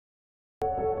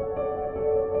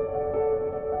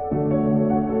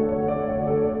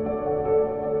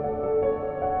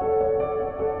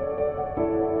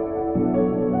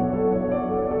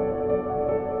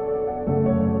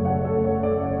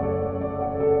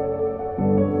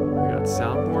got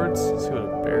soundboards. Let's see what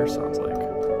a bear sounds like.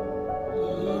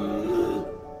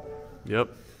 Yep,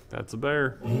 that's a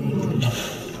bear.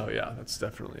 Oh yeah, that's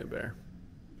definitely a bear.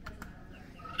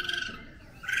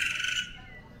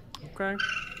 Okay,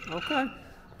 okay.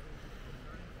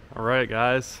 All right,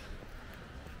 guys.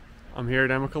 I'm here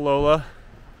at Amicalola.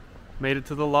 Made it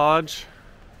to the lodge.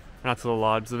 Not to the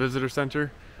lodge, the visitor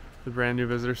center. The brand new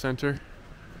visitor center.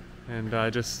 And I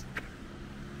just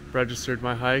registered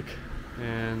my hike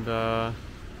and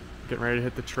getting ready to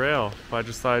hit the trail. But I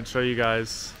just thought I'd show you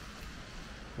guys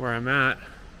where I'm at.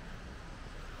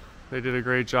 They did a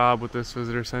great job with this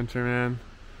visitor center, man.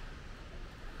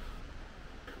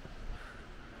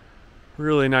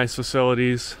 Really nice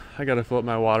facilities. I gotta fill up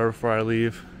my water before I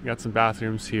leave. Got some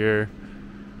bathrooms here.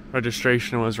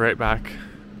 Registration was right back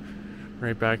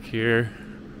here.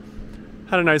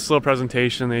 Had a nice little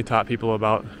presentation. They taught people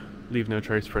about leave no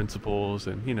trace principles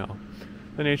and, you know,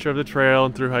 the nature of the trail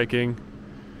and through hiking.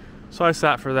 So I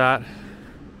sat for that,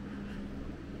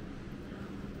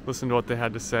 listened to what they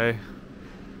had to say,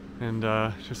 and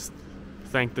just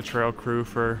thanked the trail crew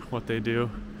for what they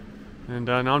do. And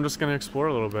now I'm just gonna explore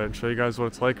a little bit and show you guys what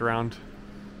it's like around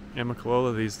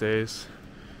Amicalola these days.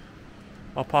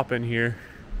 I'll pop in here.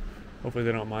 Hopefully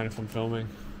they don't mind if I'm filming.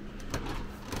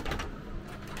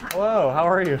 Hello, how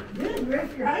are you? Good, you ready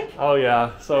for your hike? Oh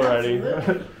yeah, so ready.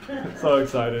 So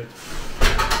excited.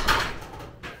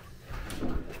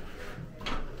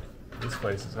 This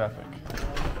place is epic.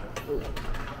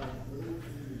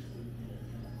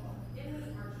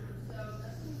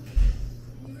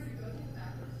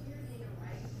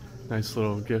 Nice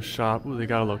little gift shop. Ooh, they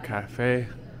got a little cafe.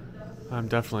 I'm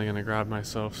definitely gonna grab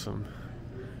myself some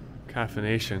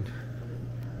caffeination.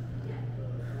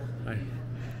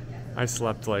 I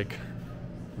slept like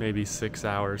maybe 6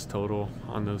 hours total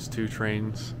on those 2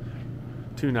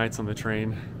 nights on the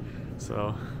train.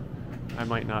 So I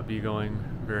might not be going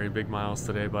very big miles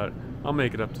today, but I'll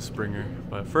make it up to Springer.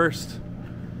 But first,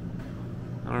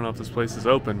 I don't know if this place is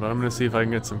open, but I'm gonna see if I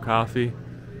can get some coffee.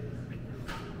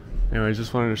 Anyway,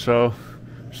 just wanted to show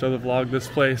the vlog this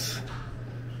place.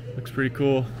 Looks pretty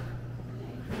cool.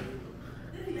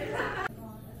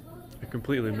 I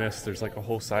completely missed. There's like a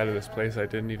whole side of this place I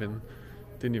didn't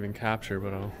even capture,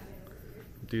 but I'll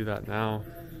do that now.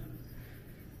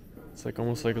 It's like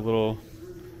almost like a little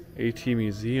AT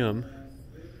museum.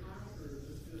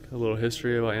 A little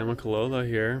history about Amicalola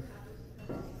here.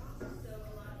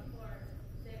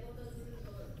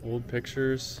 Old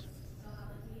pictures.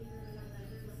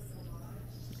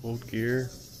 Old gear.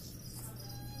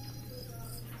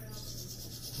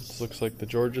 This looks like the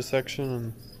Georgia section.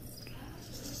 And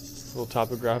little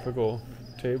topographical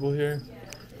table here.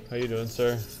 How you doing,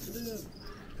 sir? This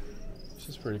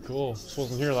is pretty cool. This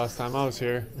wasn't here last time I was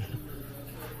here.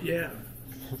 Yeah.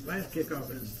 Last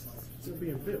kickoff is still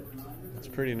being built. It's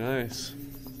pretty nice.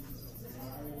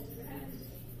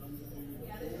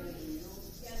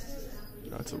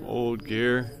 Got some old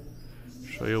gear.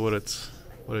 Show you what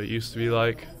it used to be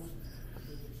like.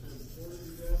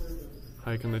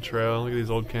 Hiking the trail. Look at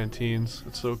these old canteens.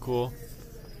 It's so cool.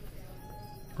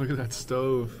 Look at that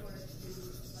stove.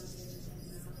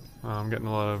 I'm getting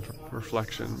a lot of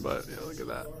reflection, but yeah, look at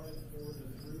that.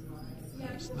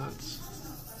 It's nuts.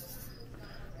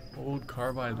 Old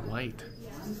carbide light.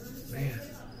 Man,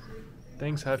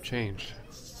 things have changed.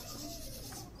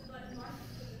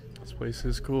 This place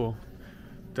is cool.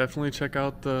 Definitely check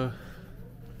out the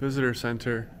visitor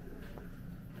center.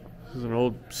 This is an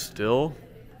old still.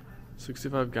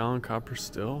 65-gallon copper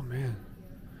still. Man,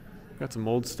 got some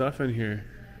old stuff in here.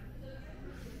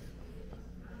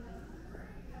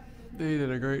 They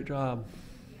did a great job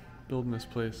building this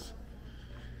place.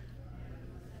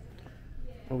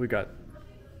 Oh, we got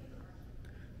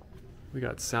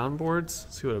soundboards.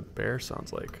 Let's see what a bear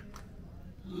sounds like.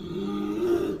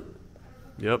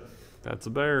 Yep, that's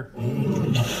a bear.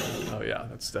 Oh yeah,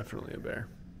 that's definitely a bear.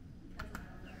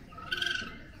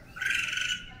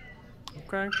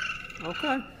 Okay,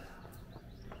 okay.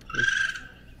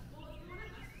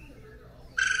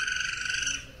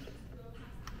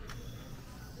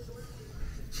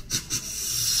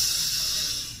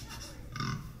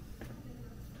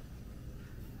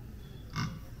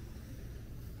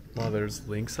 Wow, there's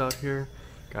lynx out here.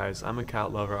 Guys, I'm a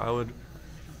cat lover. I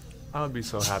would be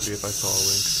so happy if I saw a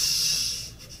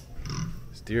lynx.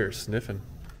 This deer is sniffing.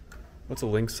 What's a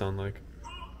lynx sound like?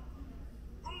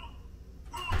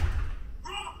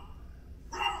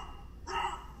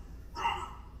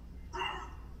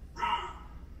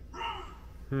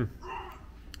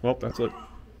 Well, that's what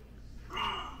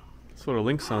a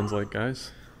lynx sounds like,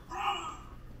 guys.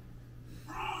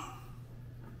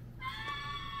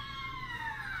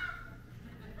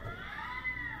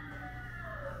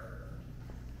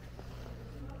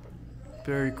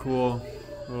 Very cool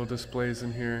little displays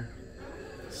in here.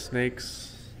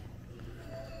 Snakes.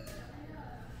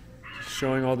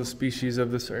 Showing all the species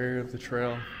of this area of the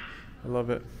trail. I love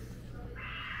it.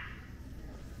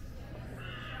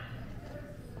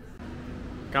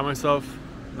 Got myself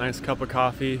a nice cup of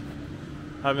coffee.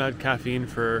 Haven't had caffeine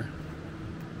for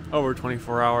over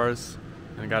 24 hours.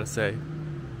 And I gotta say,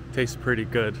 tastes pretty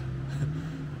good.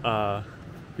 But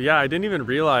yeah, I didn't even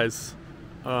realize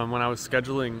when I was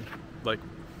scheduling like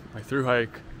my through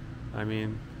hike. I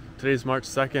mean, today's March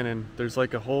 2nd and there's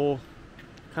like a whole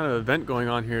kind of event going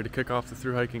on here to kick off the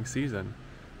through hiking season.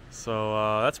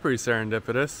 So that's pretty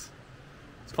serendipitous.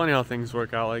 It's funny how things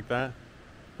work out like that.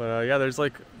 But yeah, there's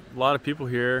like a lot of people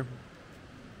here.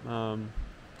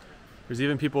 There's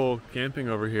even people camping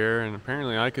over here, and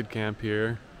apparently I could camp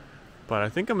here. But I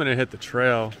think I'm gonna hit the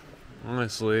trail,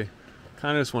 honestly.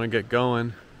 Kind of just want to get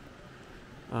going.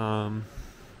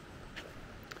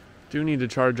 Do need to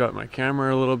charge up my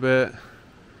camera a little bit,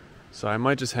 so I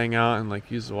might just hang out and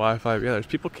like use the Wi-Fi. But yeah, there's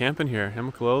people camping here,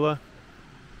 Amicalola,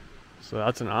 so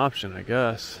that's an option, I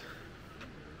guess.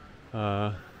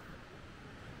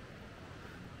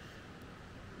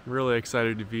 Really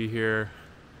excited to be here.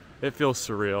 It feels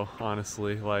surreal,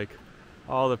 honestly, like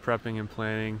all the prepping and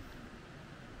planning,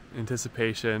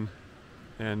 anticipation,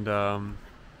 and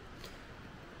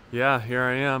yeah, here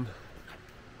I am,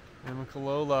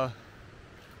 Amicalola.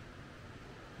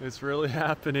 It's really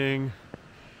happening.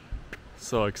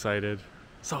 So excited,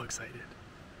 so excited.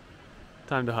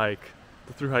 Time to hike.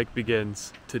 The through hike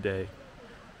begins today.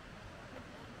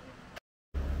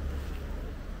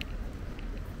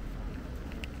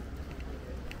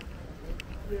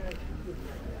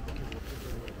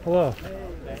 Hello. Hey,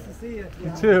 nice to see you.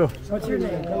 You too. What's your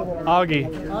name? Augie.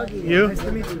 Augie. You? Nice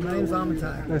to meet you. My name's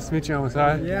Amitai. Nice to meet you,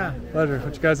 Amitai. Yeah. Pleasure.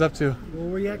 What you guys up to? Well,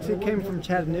 we actually came from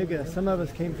Chattanooga. Some of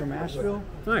us came from Asheville.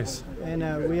 Nice.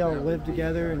 And we all live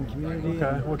together in community.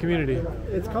 Okay. What community?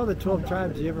 It's called the 12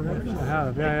 Tribes. You ever heard of it? I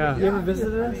have. Yeah, You yeah. ever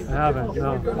visited us? I haven't.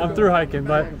 No. I'm through hiking,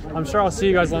 but I'm sure I'll see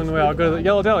you guys along the way. I'll go to the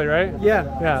Yellow Deli, right? Yeah.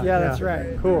 Yeah. Yeah, that's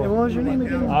right. Cool. And what was your name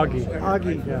again? Augie.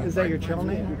 Augie. Yeah. Is that your trail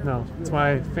name? No, it's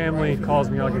my family calls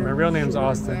me Augie. My real name's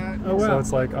Austin. Oh, wow. So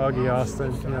it's like Augie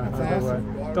Austin. Yeah. That's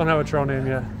awesome. Don't have a trail name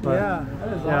yet. But Yeah,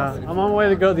 that is awesome. I'm on my way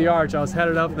to go to the arch. I was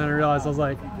headed up and then I realized I was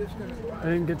like, I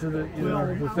didn't get to the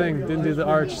the thing. Didn't do the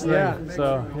arch thing. Yeah.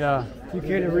 So yeah, You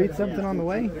care to read something on the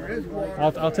way?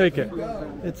 I'll take it.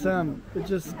 It's it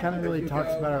just kind of really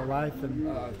talks about our life and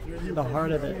the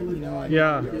heart of it, you know, like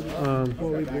Yeah.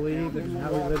 what we believe and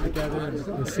how we live together.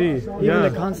 And I see. even Yeah.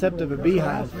 the concept of a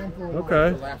beehive.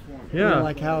 Okay. You know, Yeah.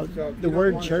 like how the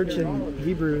word church in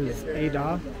Hebrew is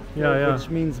Adah, Yeah. which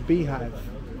means beehive.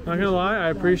 Not gonna lie, I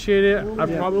appreciate it. I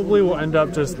probably will end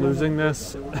up just losing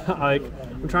this. Like,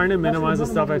 I'm trying to minimize the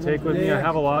stuff I take with me. I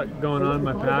have a lot going on in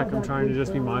my pack. I'm trying to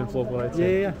just be mindful of what I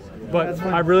take. Yeah. But That's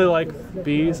fine. I really like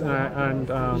bees, and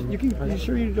You can. You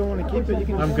sure you don't want to keep it? You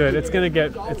can. I'm good. It's gonna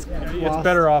get. It's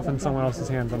better off in someone else's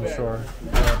hands, I'm sure.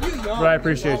 But I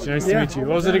appreciate you. Nice to meet you.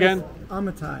 What was it again?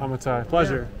 Amitai. Amitai.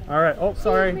 Pleasure. All right. Oh,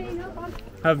 sorry.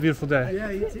 Have a beautiful day. Yeah,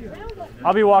 you too.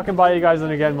 I'll be walking by you guys in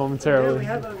again Yeah, momentarily. we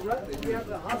have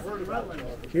the hostel in Rutland.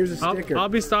 Here's a sticker. I'll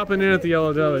be stopping in at the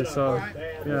Yellow Deli, so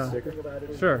yeah.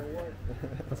 Sure.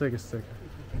 I'll take a sticker.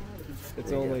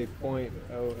 It's only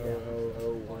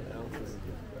 0.00001 ounces.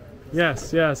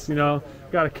 Yes, you know,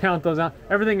 gotta count those out.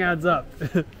 Everything adds up.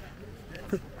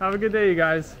 Have a good day, you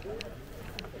guys.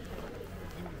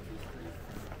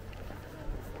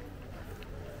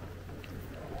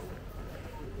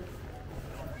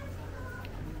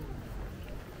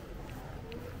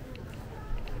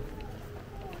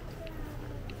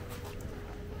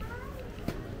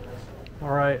 All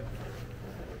right,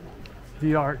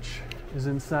 the arch is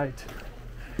in sight.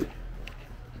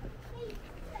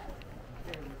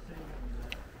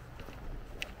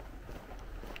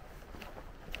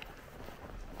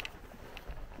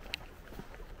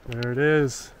 There it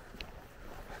is.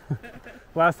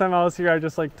 Last time I was here, I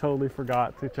just like totally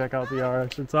forgot to check out the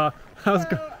arch. It's all.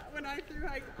 When I through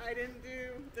hiked, I didn't do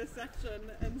this section,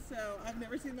 and so I've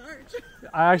never seen the arch.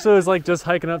 I actually was like just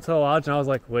hiking up to the lodge, and I was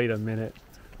like, wait a minute,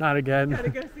 not again. Gotta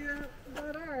go see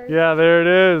that arch. Yeah, there it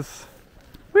is.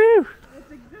 Woo!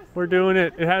 It's existing. We're doing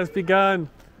it. It has begun.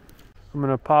 I'm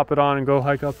gonna pop it on and go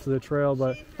hike up to the trail.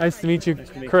 But nice to meet you,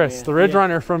 Chris, the Ridge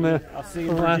Runner from the. I'll see you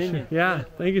from in last Virginia. year. Yeah,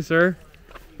 thank you, sir.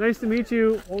 Nice to meet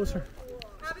you. What was her?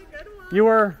 Have a good one. You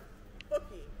were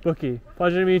Bookie. Bookie.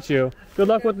 Pleasure to meet you. Good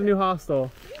luck with the new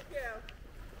hostel. Thank you.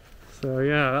 So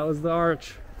yeah, that was the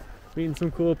arch. Meeting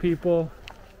some cool people.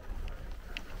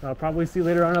 I'll probably see you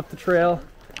later on up the trail.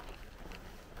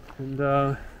 And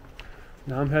now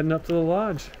I'm heading up to the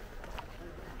lodge.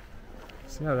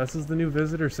 So yeah, this is the new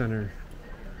visitor center.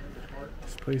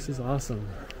 This place is awesome.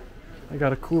 I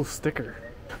got a cool sticker.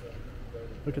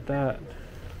 Look at that.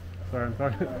 Sorry, I'm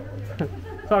talking,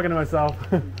 talking to myself.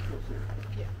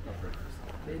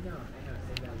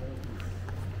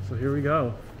 So here we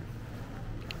go.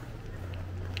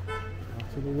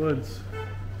 Off to the woods.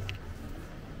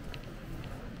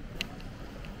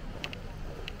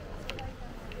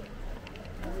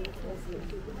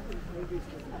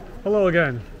 Hello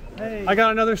again. Hey. I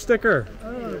got another sticker.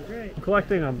 Oh, great. I'm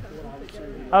collecting them.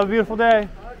 Have a beautiful day.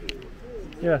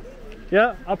 Yeah.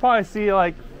 Yeah, I'll probably see you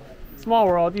like Small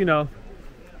World, you know.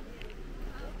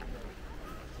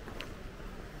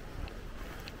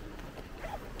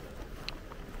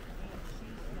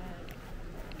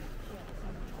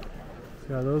 So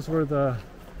yeah, those were the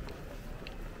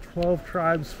 12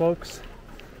 tribes folks.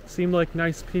 Seemed like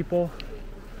nice people.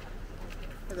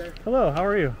 Hey there. Hello, how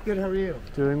are you? Good, how are you?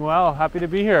 Doing well, happy to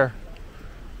be here.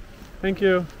 Thank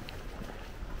you.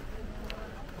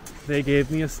 They gave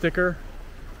me a sticker,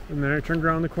 and then I turned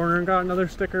around the corner and got another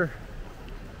sticker.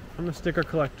 I'm a sticker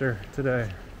collector today.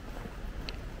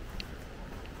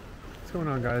 What's going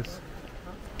on, guys?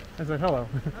 I said hello.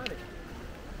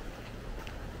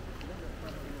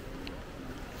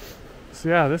 So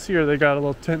yeah, this year they got a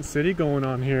little tent city going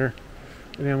on here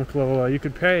in Amicalola. You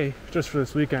could pay just for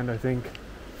this weekend, I think,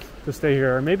 to stay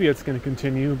here. Or maybe it's going to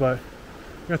continue, but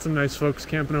got some nice folks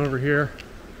camping over here.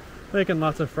 Making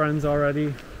lots of friends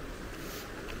already.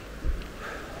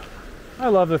 I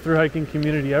love the thru hiking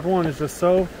community. Everyone is just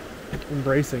so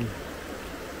embracing.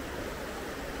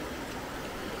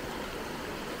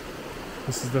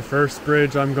 This is the first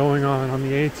bridge I'm going on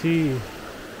the AT.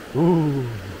 Ooh.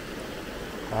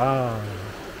 Wow.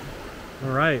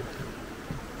 All right.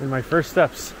 And my first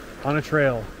steps on a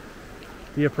trail,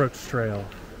 the approach trail.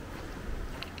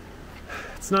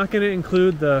 It's not going to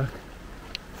include the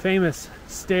famous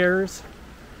stairs,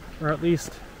 or at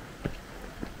least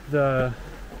the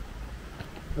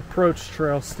approach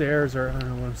trail stairs, or I don't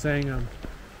know what I'm saying.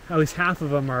 At least half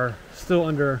of them are still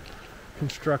under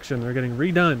construction. They're getting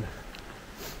redone.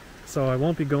 So I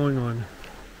won't be going on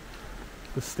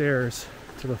the stairs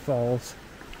to the falls.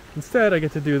 Instead, I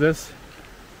get to do this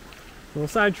little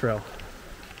side trail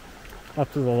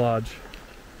up to the lodge.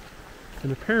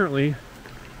 And apparently,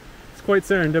 it's quite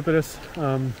serendipitous.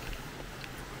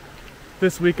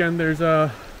 This weekend there's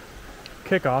a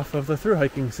kickoff of the thru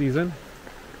hiking season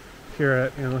here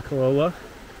at Amicalola.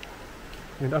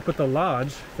 And up at the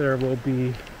lodge, there will be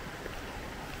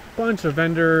a bunch of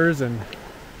vendors and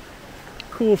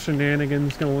cool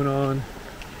shenanigans going on.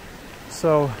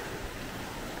 So,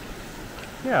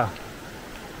 yeah,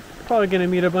 probably gonna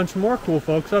meet a bunch more cool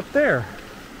folks up there.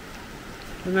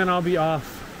 And then I'll be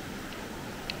off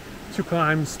to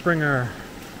climb Springer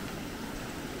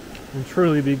and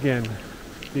truly begin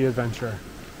the adventure.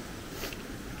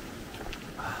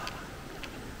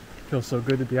 Feels so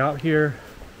good to be out here.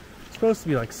 It's supposed to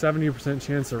be like 70%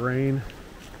 chance of rain,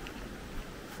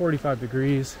 45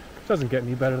 degrees. Doesn't get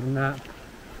any better than that.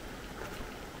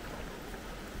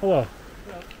 Hello.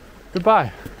 Hello.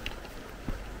 Goodbye.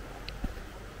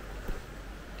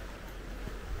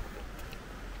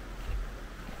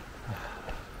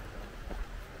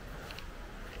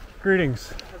 Greetings.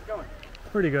 How's it going?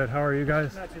 Pretty good. How are you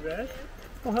guys? Not too bad.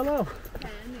 Oh, hello.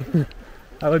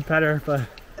 I would pet her, but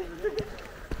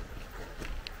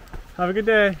have a good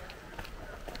day.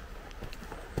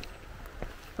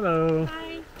 Hello.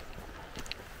 Hi.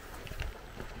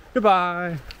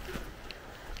 Goodbye.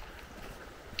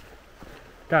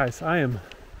 Guys, I am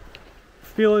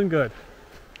feeling good.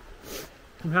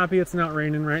 I'm happy it's not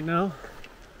raining right now.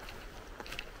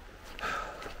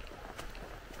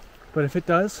 But if it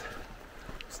does,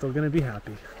 I'm still gonna be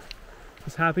happy.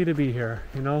 Just happy to be here,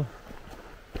 you know?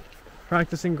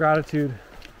 Practicing gratitude,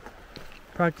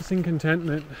 practicing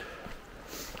contentment.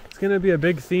 It's gonna be a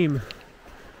big theme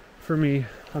for me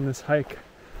on this hike.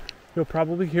 You'll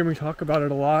probably hear me talk about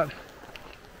it a lot.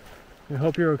 I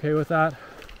hope you're okay with that.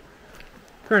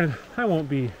 Granted, I won't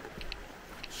be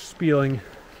spewing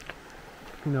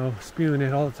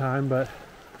it all the time, but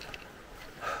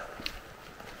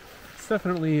it's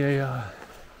definitely a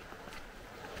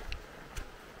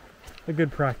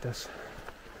good practice.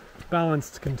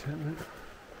 Balanced contentment.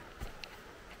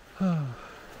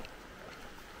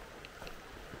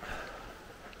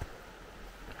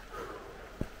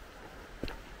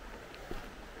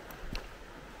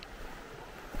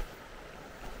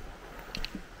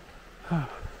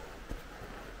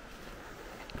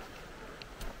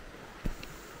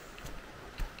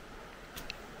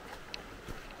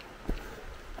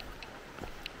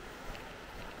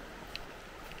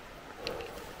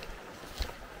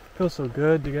 Feels so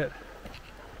good to get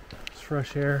this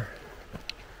fresh air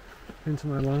into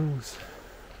my lungs.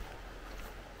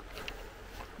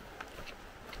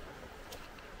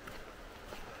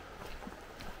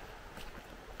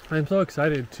 I'm so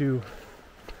excited to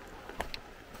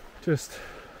just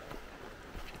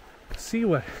see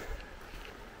what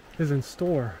is in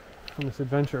store on this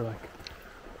adventure. Like,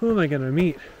 who am I gonna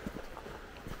meet?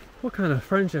 What kind of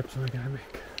friendships am I gonna make?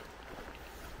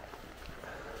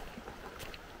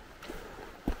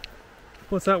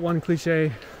 What's that one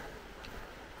cliche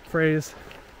phrase?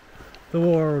 The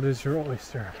world is your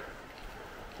oyster.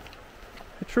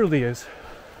 It truly is.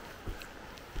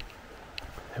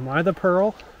 Am I the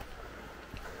pearl?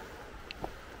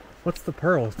 What's the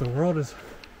pearl? If the world is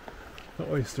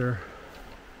the oyster.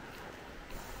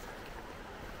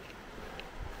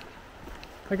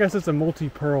 I guess it's a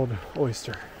multi-pearled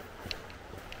oyster.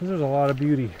 There's a lot of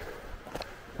beauty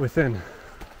within.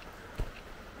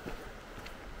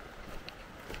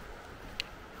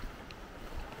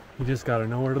 You just gotta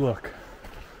know where to look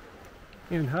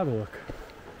and how to look.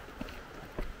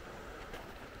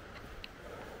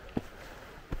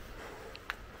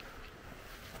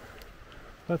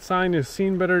 That sign is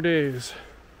 "Seen Better Days."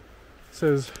 It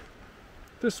says,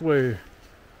 "This way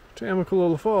to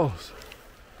Amicalola Falls."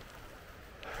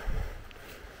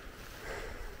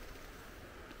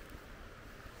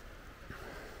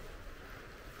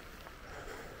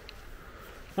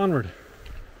 Onward.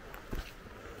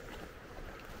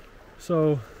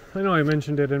 So, I know I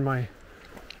mentioned it in my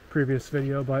previous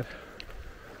video, but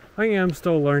I am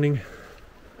still learning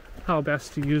how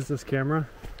best to use this camera.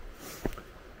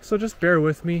 So just bear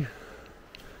with me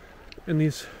in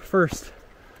these first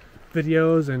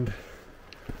videos, and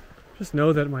just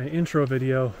know that my intro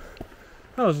video,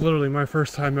 that was literally my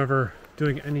first time ever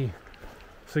doing any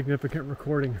significant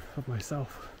recording of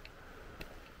myself.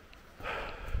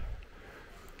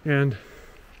 And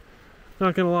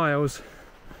not gonna lie, I was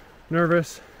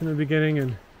nervous in the beginning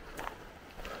and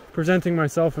presenting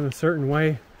myself in a certain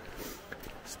way,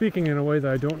 speaking in a way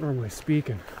that I don't normally speak,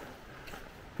 and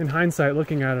in hindsight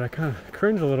looking at it I kind of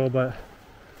cringe a little, but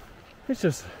it's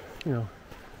just, you know,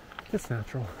 it's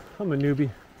natural. I'm a newbie.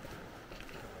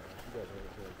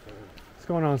 What's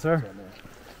going on, sir?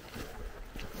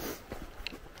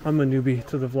 I'm a newbie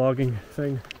to the vlogging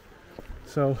thing,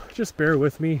 so just bear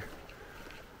with me.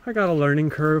 I got a learning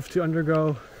curve to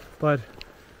undergo, but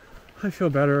I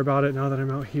feel better about it now that I'm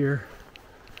out here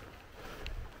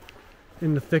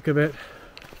in the thick of it.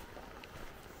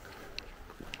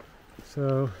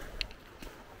 So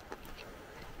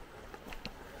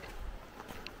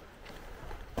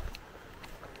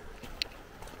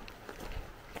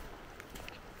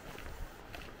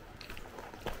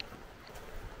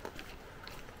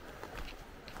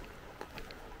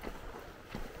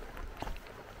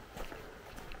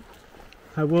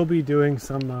I will be doing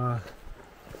some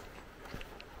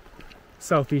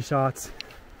selfie shots,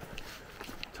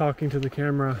 talking to the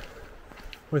camera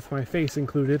with my face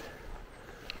included,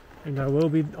 and I will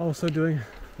be also doing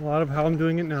a lot of how I'm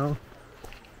doing it now,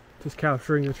 just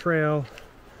capturing the trail,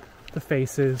 the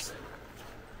faces,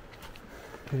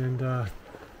 and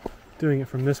doing it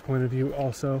from this point of view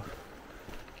also.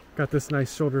 Got this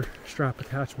nice shoulder strap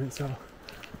attachment so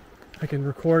I can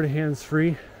record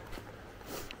hands-free.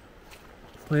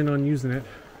 Plan on using it.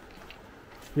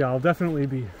 Yeah, I'll definitely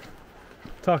be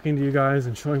talking to you guys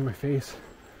and showing my face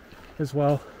as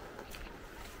well.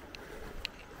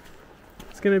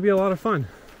 It's gonna be a lot of fun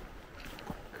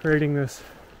creating this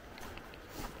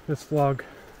vlog.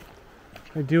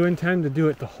 I do intend to do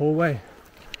it the whole way.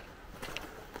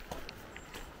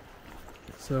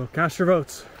 So cast your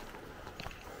votes.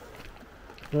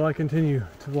 Will I continue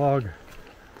to vlog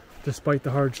despite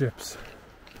the hardships?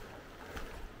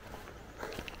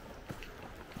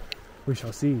 We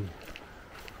shall see.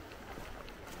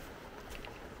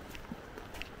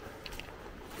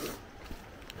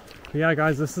 Yeah,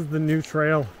 guys, this is the new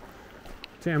trail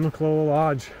to Amicalola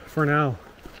Lodge for now.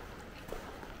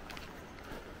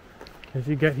 If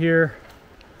you get here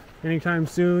anytime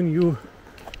soon, you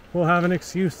will have an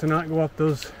excuse to not go up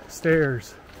those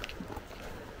stairs.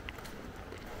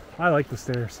 I like the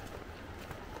stairs.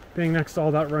 Being next to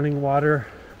all that running water,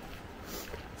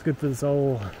 it's good for the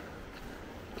soul.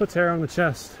 Puts hair on the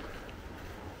chest,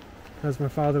 as my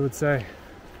father would say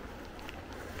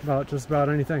about just about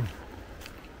anything.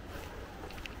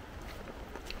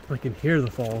 I can hear the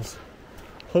falls.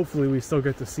 Hopefully we still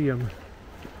get to see them.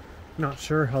 Not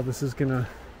sure how this is gonna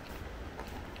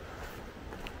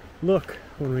look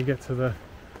when we get to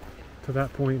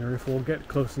that point, or if we'll get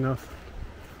close enough.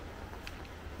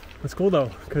 It's cool though,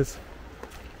 because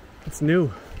it's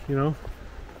new, you know.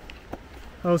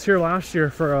 I was here last year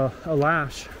for a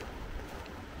lash,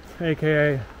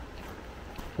 aka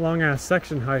long ass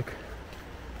section hike.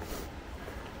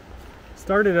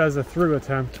 Started as a through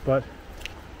attempt, but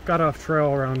got off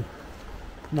trail around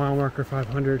mile marker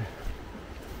 500.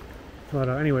 But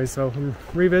anyway, so I'm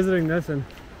revisiting this, and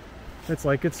it's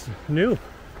like it's new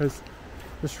because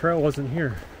this trail wasn't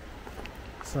here.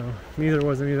 So neither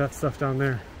was any of that stuff down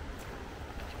there.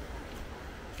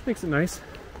 Makes it nice.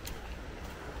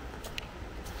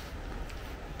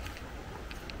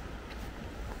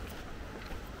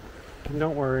 And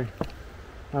don't worry,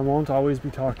 I won't always be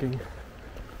talking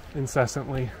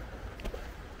incessantly.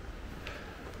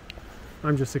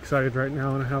 I'm just excited right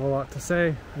now and I have a lot to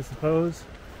say, I suppose.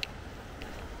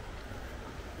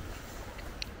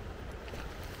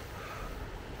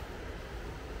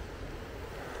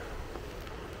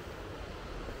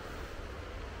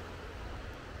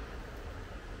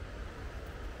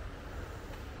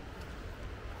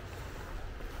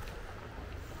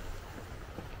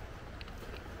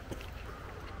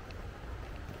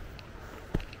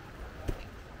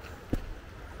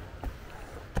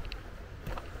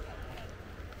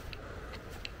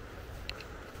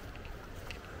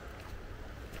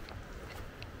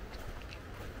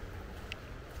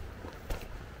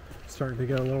 Starting to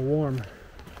get a little warm.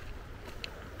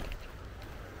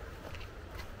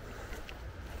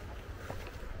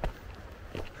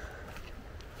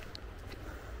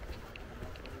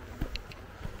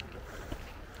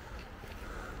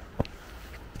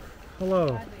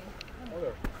 Hello.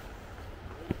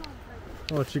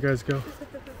 I'll let you guys go.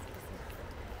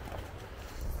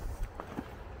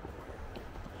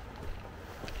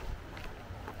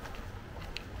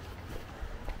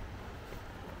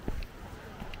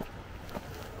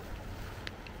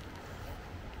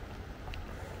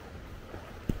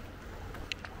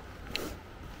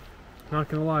 Not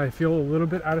gonna lie, I feel a little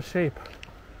bit out of shape.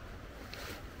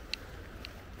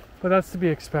 But that's to be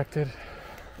expected.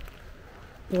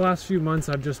 The last few months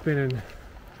I've just been in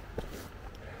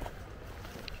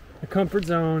the comfort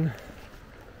zone.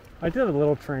 I did a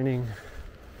little training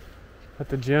at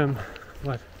the gym,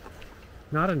 but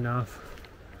not enough.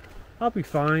 I'll be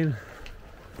fine.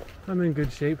 I'm in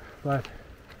good shape, but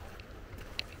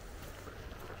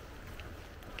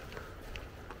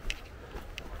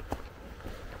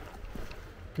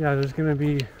yeah, there's gonna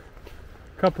be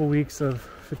a couple weeks of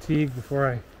fatigue before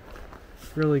I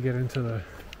really get into the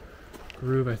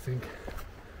groove, I think.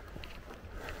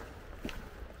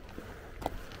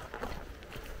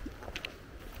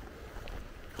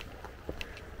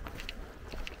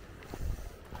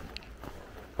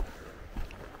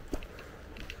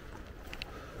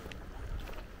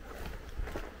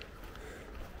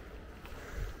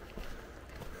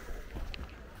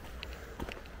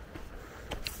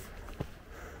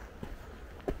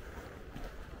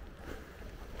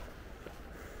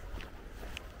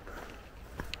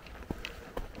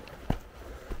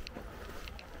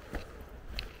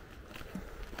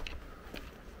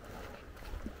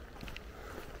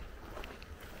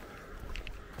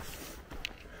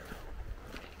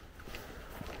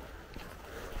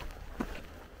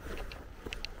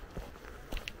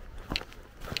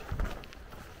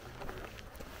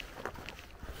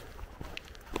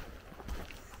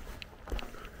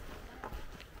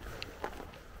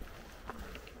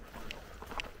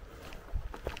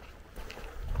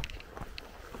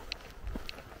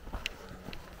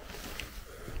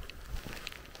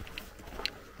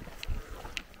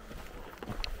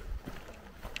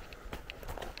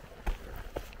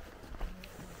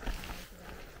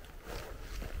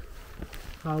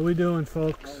 How we doing,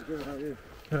 folks? Oh, good. How are you?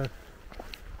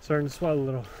 Starting to sweat a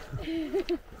little. Don't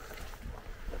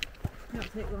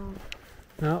take long.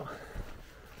 No.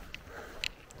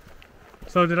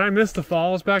 So did I miss the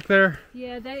falls back there?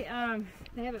 Yeah, they have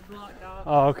it blocked off.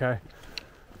 Oh, okay.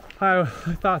 I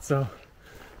thought so.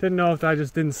 Didn't know if I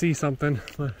just didn't see something,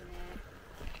 but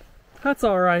that's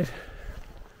all right.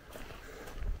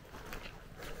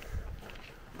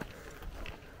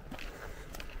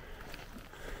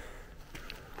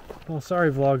 Well,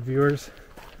 sorry, vlog viewers.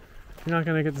 You're not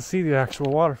gonna get to see the actual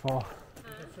waterfall.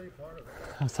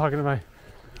 I was talking to my.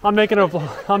 I'm making a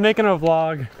vlog. I'm making a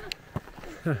vlog.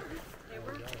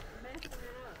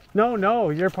 No,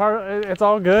 you're part. It's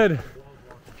all good.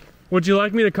 Would you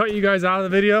like me to cut you guys out of the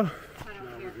video? I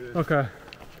don't care. Okay.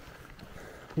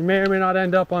 You may or may not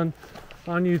end up on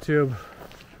YouTube.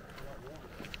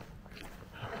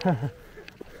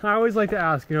 I always like to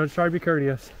ask, you know, try to be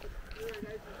courteous.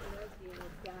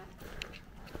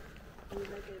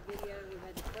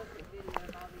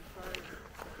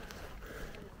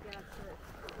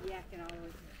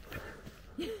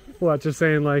 What, just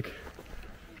saying like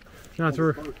That's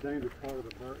where. The most dangerous part of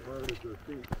the bird is their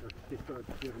feet. They start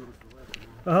giving us the lesson.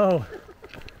 Oh,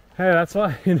 hey, that's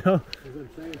why, you know. There's them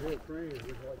sandhill cranes.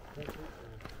 There's like 10 feet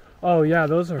there. Oh yeah,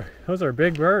 those are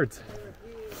big birds.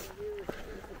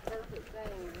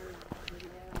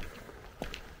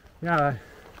 Yeah,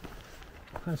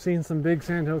 I've seen some big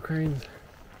sandhill cranes.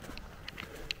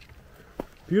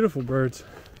 Beautiful birds.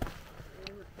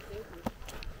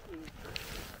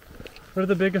 They're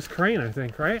the biggest crane, I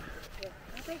think, right? Yeah,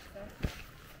 I think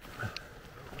so.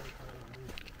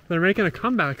 They're making a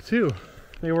comeback too.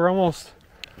 They were almost,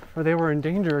 or they were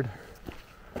endangered.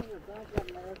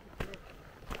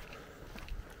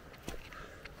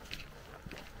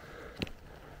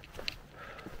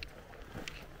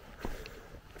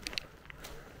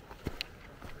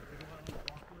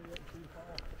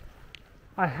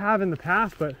 I have in the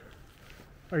past, but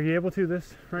are you able to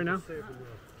this right now?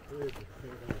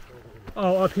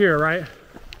 Oh, up here, right?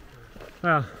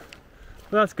 Yeah, well,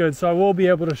 that's good. So I will be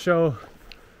able to show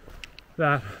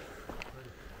that.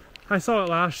 I saw it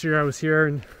last year. I was here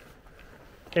in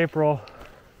April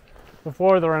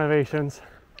before the renovations.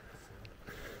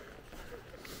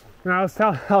 And I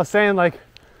was saying like,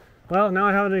 well, now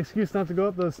I have an excuse not to go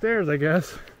up those stairs, I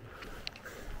guess.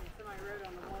 Somebody wrote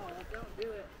on the wall, don't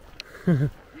do it.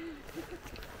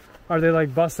 Are they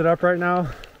like busted up right now? No,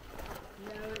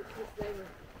 it's just they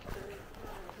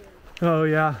were. Oh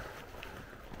yeah.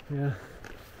 Yeah.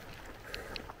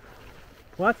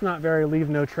 Well, that's not very leave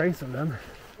no trace of them.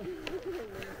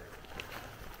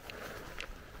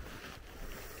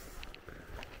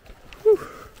 Whew.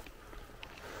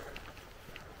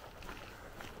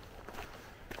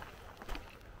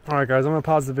 All right, guys, I'm gonna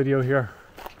pause the video here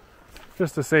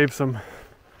just to save some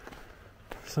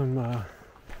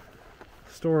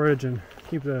storage and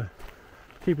keep the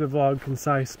vlog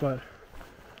concise. But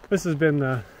this has been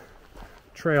the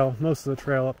trail, most of the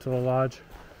trail up to the lodge.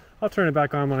 I'll turn it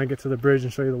back on when I get to the bridge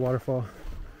and show you the waterfall.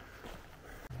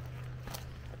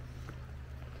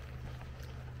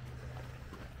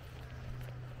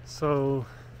 So,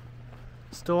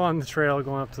 still on the trail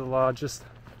going up to the lodge. Just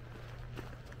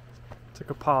took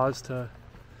a pause to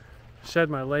shed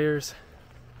my layers.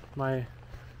 My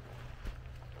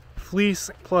fleece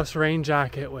plus rain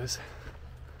jacket was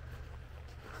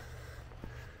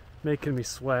making me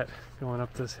sweat going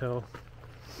up this hill.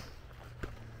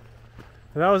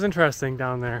 And that was interesting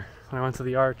down there when I went to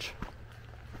the arch.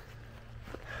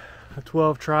 The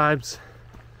 12 tribes,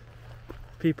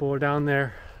 people were down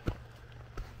there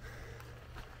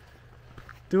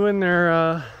doing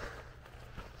their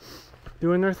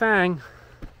thing,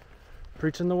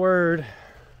 preaching the word.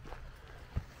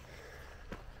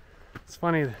 It's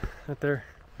funny that they're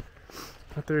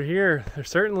here. They're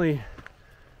certainly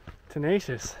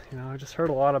tenacious. You know, I just heard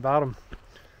a lot about them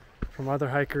from other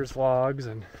hikers' vlogs,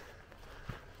 and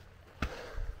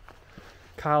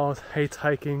Kyle Hates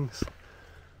Hiking's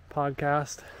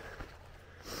podcast,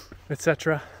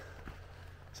 etc.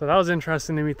 So that was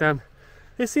interesting to meet them.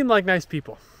 They seemed like nice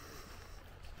people.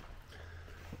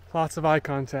 Lots of eye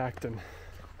contact, and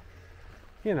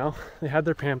you know, they had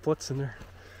their pamphlets and their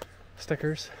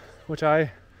stickers, which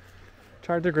I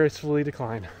tried to gracefully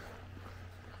decline.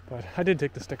 But I did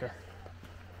take the sticker.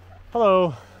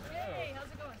 Hello. Hey, how's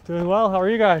it going? Doing well. How are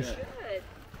you guys? Good.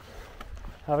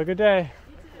 Have a good day.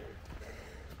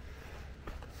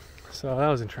 So that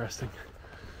was interesting,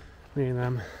 meeting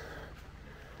them.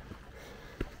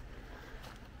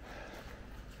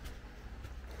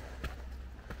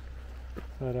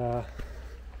 But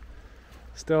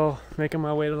still making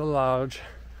my way to the lodge.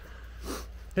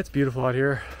 It's beautiful out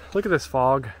here. Look at this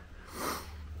fog.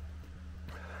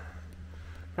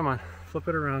 Come on, flip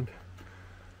it around.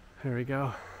 There we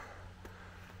go.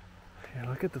 Yeah,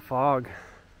 look at the fog.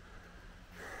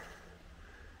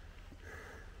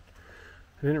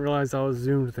 I didn't realize I was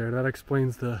zoomed there. That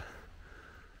explains the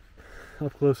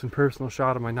up close and personal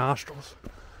shot of my nostrils.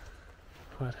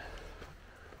 But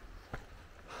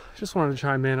I just wanted to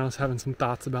chime in. I was having some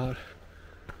thoughts about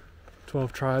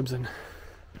 12 tribes and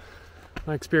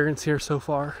my experience here so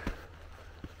far.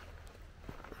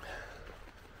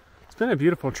 It's been a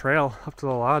beautiful trail up to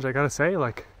the lodge, I gotta say.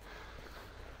 Like,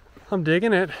 I'm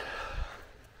digging it.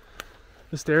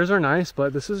 The stairs are nice,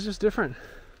 but this is just different.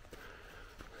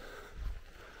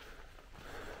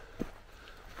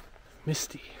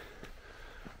 Misty.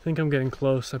 I think I'm getting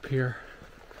close up here.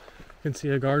 You can see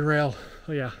a guardrail.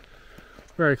 Oh yeah,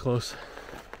 very close.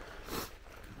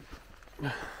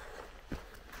 I'm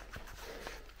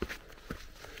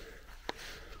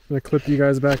gonna clip you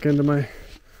guys back into my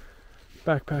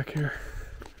backpack here.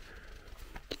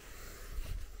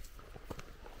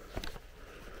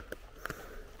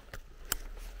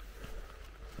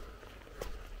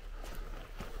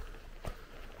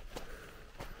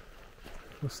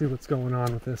 We'll see what's going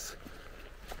on with this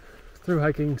through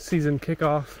hiking season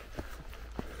kickoff.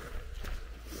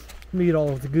 Meet all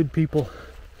of the good people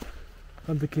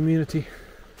of the community.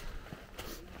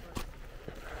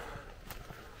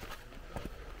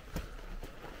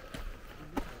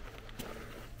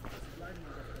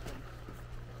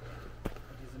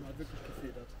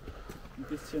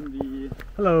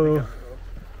 Hello.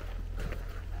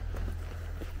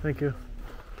 Thank you.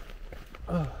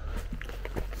 Oh.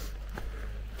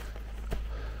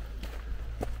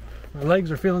 My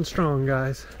legs are feeling strong,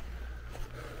 guys.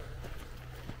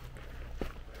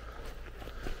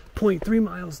 0.3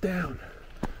 miles down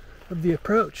of the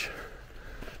approach.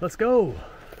 Let's go.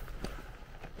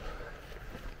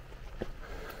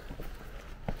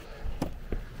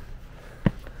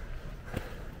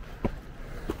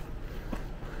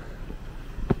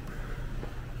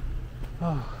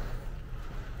 Oh.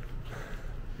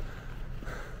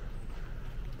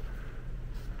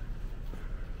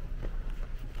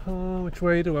 Oh, which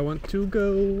way do I want to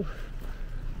go?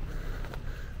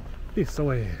 This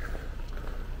way.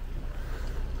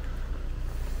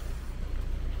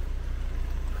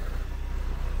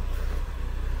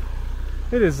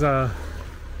 It is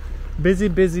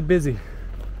busy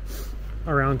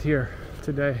around here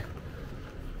today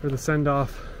for the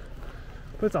send-off.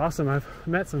 But it's awesome. I've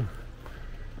met some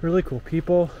really cool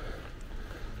people.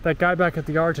 That guy back at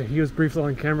the arch, he was briefly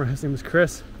on camera. His name was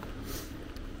Chris.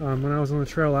 When I was on the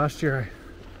trail last year,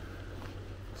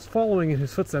 I was following in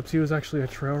his footsteps. He was actually a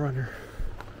trail runner.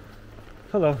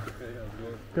 Hello. Hey, how's it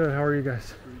going? Good. How are you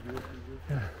guys? Pretty good.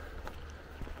 Yeah.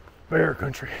 Bear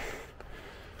country.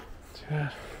 Yeah.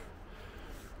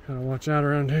 Gotta watch out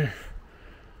around here.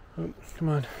 Oh, come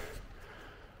on.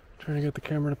 Trying to get the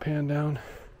camera to pan down.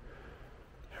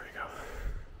 There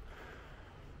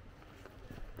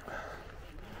we go.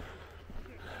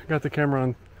 Got the camera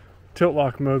on tilt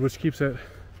lock mode, which keeps it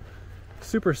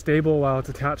super stable while it's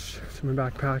attached to my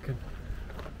backpack, and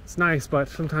it's nice. But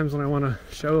sometimes when I want to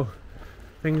show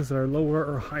things that are lower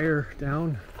or higher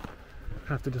down, I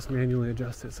have to just manually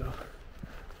adjust it. So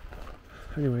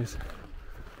anyways,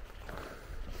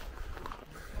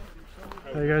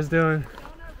 how you guys doing?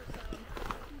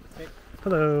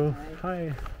 Hello.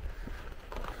 Hi.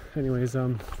 Anyways,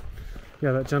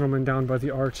 yeah, that gentleman down by the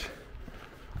arch,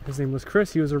 his name was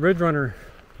Chris. He was a ridge runner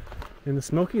in the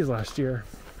Smokies last year,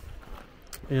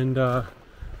 and I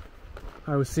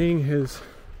was seeing his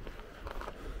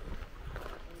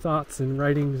thoughts and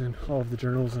writings and all of the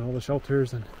journals and all the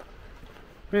shelters, and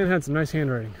man, had some nice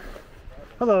handwriting.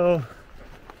 Hello.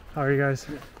 How are you guys?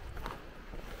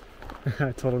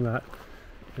 I told him that,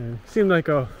 and he seemed like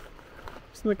a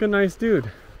nice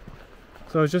dude.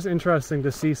 So it's just interesting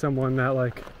to see someone that,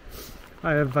 like,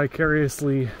 I have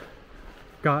vicariously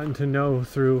gotten to know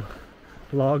through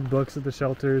log books at the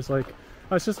shelters. Like,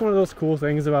 that's just one of those cool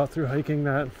things about through hiking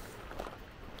that,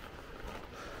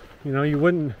 you know, you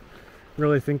wouldn't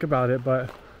really think about it, but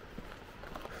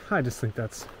I just think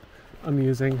that's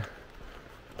amusing.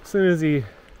 As soon as he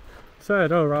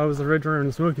said, oh, I was the ridge runner in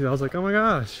the Smokies, I was like, oh my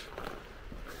gosh,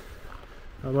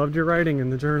 I loved your writing in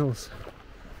the journals.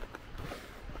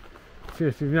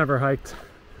 If you've never hiked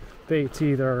the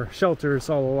AT, there are shelters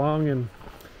all along, and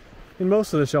in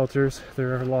most of the shelters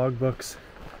there are log books,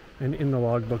 and in the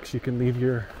log books you can leave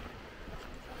your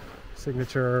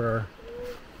signature or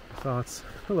thoughts.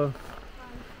 Hello.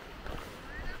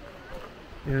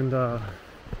 And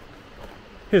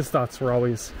his thoughts were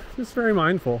always just very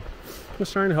mindful,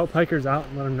 just trying to help hikers out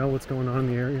and let them know what's going on in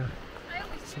the area. I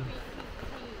always knew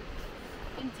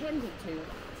he intended to.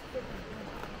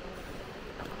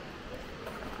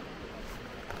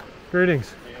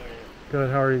 Greetings. Good,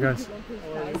 how are you guys?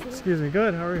 Excuse me,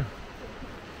 good, how are you?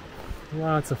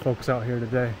 Lots of folks out here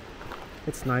today.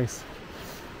 It's nice.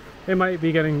 It might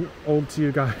be getting old to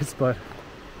you guys, but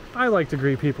I like to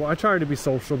greet people. I try to be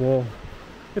sociable.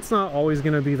 It's not always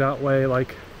gonna be that way.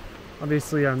 Like,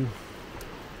 obviously I'm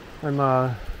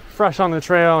fresh on the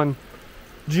trail and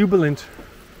jubilant.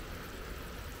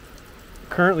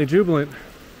 Currently jubilant.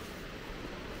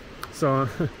 So,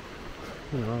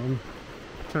 you know, I'm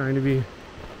trying to be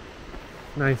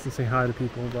nice and say hi to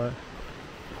people, but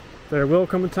there will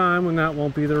come a time when that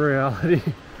won't be the reality.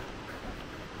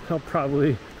 I'll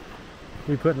probably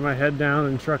be putting my head down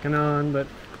and trucking on, but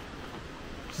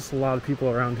just a lot of people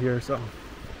around here, so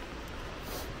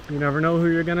you never know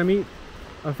who you're gonna meet.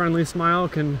 A friendly smile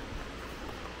can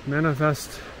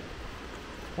manifest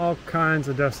all kinds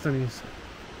of destinies.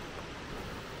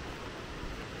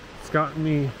 It's gotten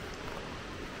me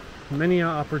many an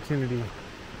opportunity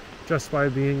just by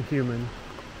being human.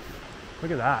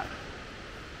 Look at that.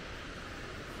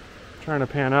 Trying to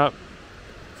pan up.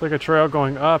 It's like a trail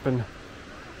going up, and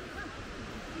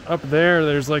up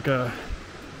there's like a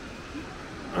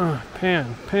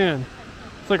pan.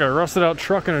 It's like a rusted out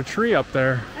truck in a tree up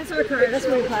there. That's our car. That's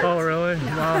where we parked. Oh, really?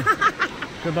 Wow.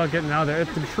 Good luck getting out there.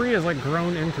 The tree is like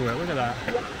grown into it. Look at that.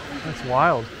 That's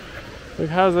wild. Like,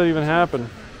 how does that even happen?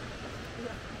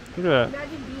 Look at that.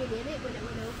 Imagine being in it when it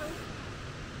went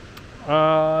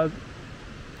over.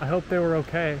 I hope they were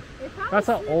okay. They probably That's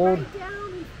an slid old. right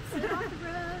down, we slid off the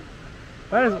road.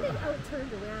 That is. And it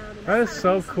turned around. And That is that's not a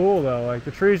so piece of- cool though. Like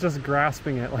the tree's just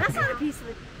grasping it. Like. That's not a piece of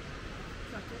it.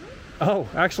 Oh,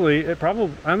 actually, it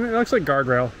probably. I mean, it looks like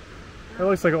guardrail. It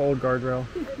looks like an old guardrail.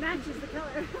 It matches the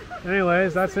color.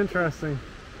 Anyways, that's interesting.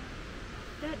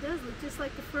 That does look just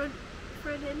like the front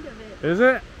end of it. Is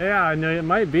it? Yeah, I know it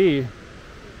might be.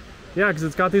 Yeah, because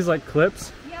it's got these like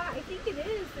clips. Yeah, I think it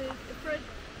is. The front.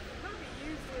 Probably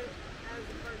used it as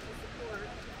a partial support.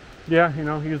 Yeah, you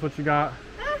know, here's what you got.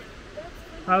 That's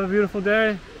Have a beautiful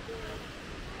day.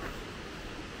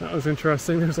 That was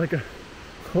interesting. There's like a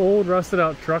old rusted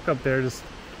out truck up there, just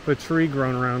with a tree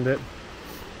grown around it.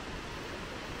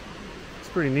 It's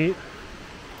pretty neat.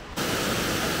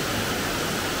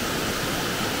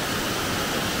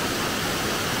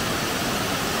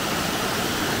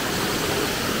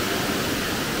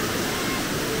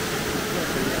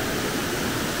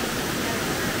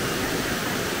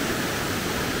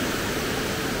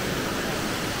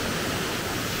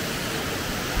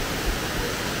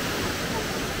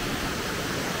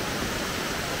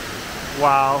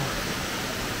 Wow.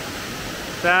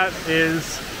 That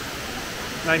is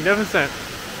magnificent.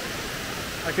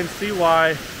 I can see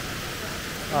why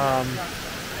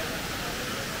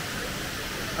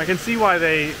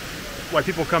why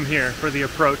people come here for the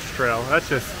approach trail. That's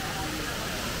just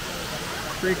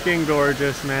freaking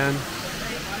gorgeous, man.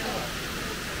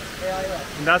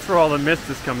 And that's where all the mist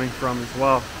is coming from as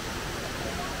well.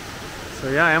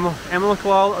 So yeah,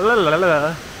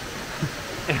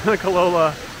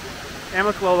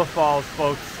 Amicalola Falls,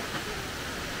 folks.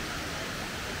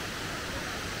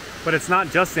 But it's not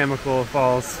just Amicalola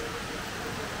Falls.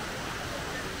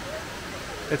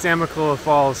 It's Amicalola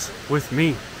Falls with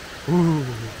me. Ooh.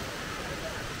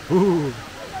 Ooh.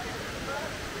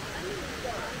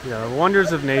 Yeah, the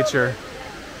wonders of nature.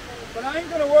 But I ain't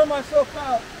gonna wear myself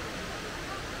out.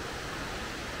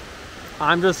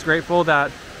 I'm just grateful that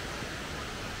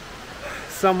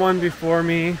someone before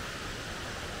me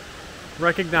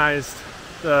recognized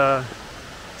the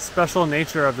special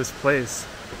nature of this place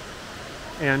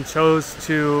and chose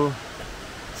to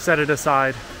set it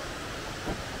aside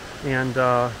and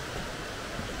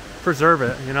preserve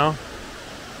it, you know?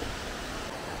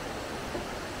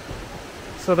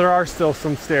 So there are still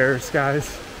some stairs,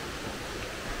 guys.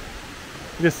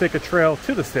 You just take a trail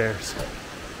to the stairs.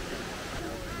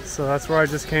 So that's where I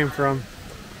just came from.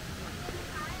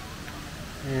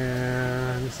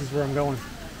 And this is where I'm going.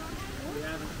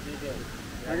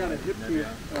 I got a hip to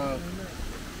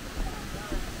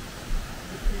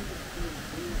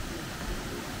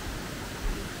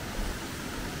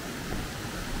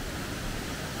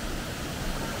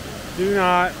Do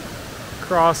not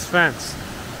cross fence.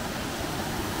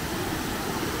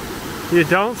 You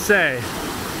don't say.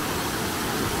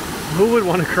 Who would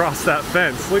want to cross that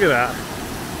fence? Look at that.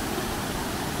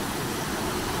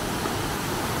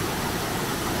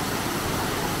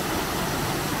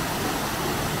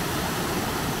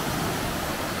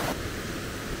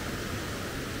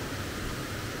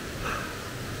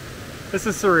 This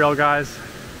is surreal, guys.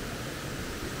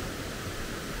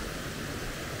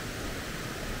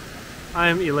 I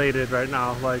am elated right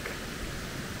now, like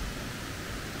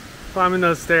climbing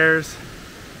those stairs,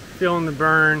 feeling the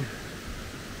burn.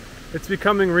 It's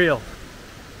becoming real.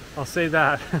 I'll say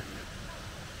that.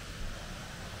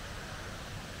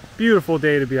 Beautiful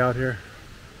day to be out here.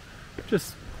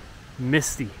 Just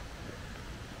misty.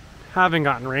 Haven't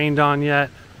gotten rained on yet.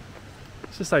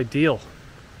 It's just ideal.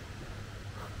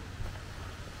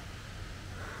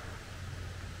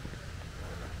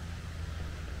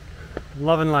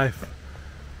 Loving life.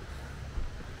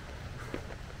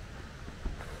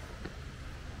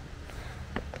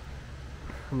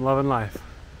 I'm loving life.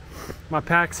 My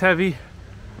pack's heavy,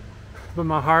 but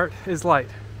my heart is light.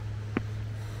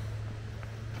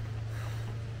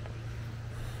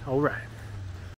 All right.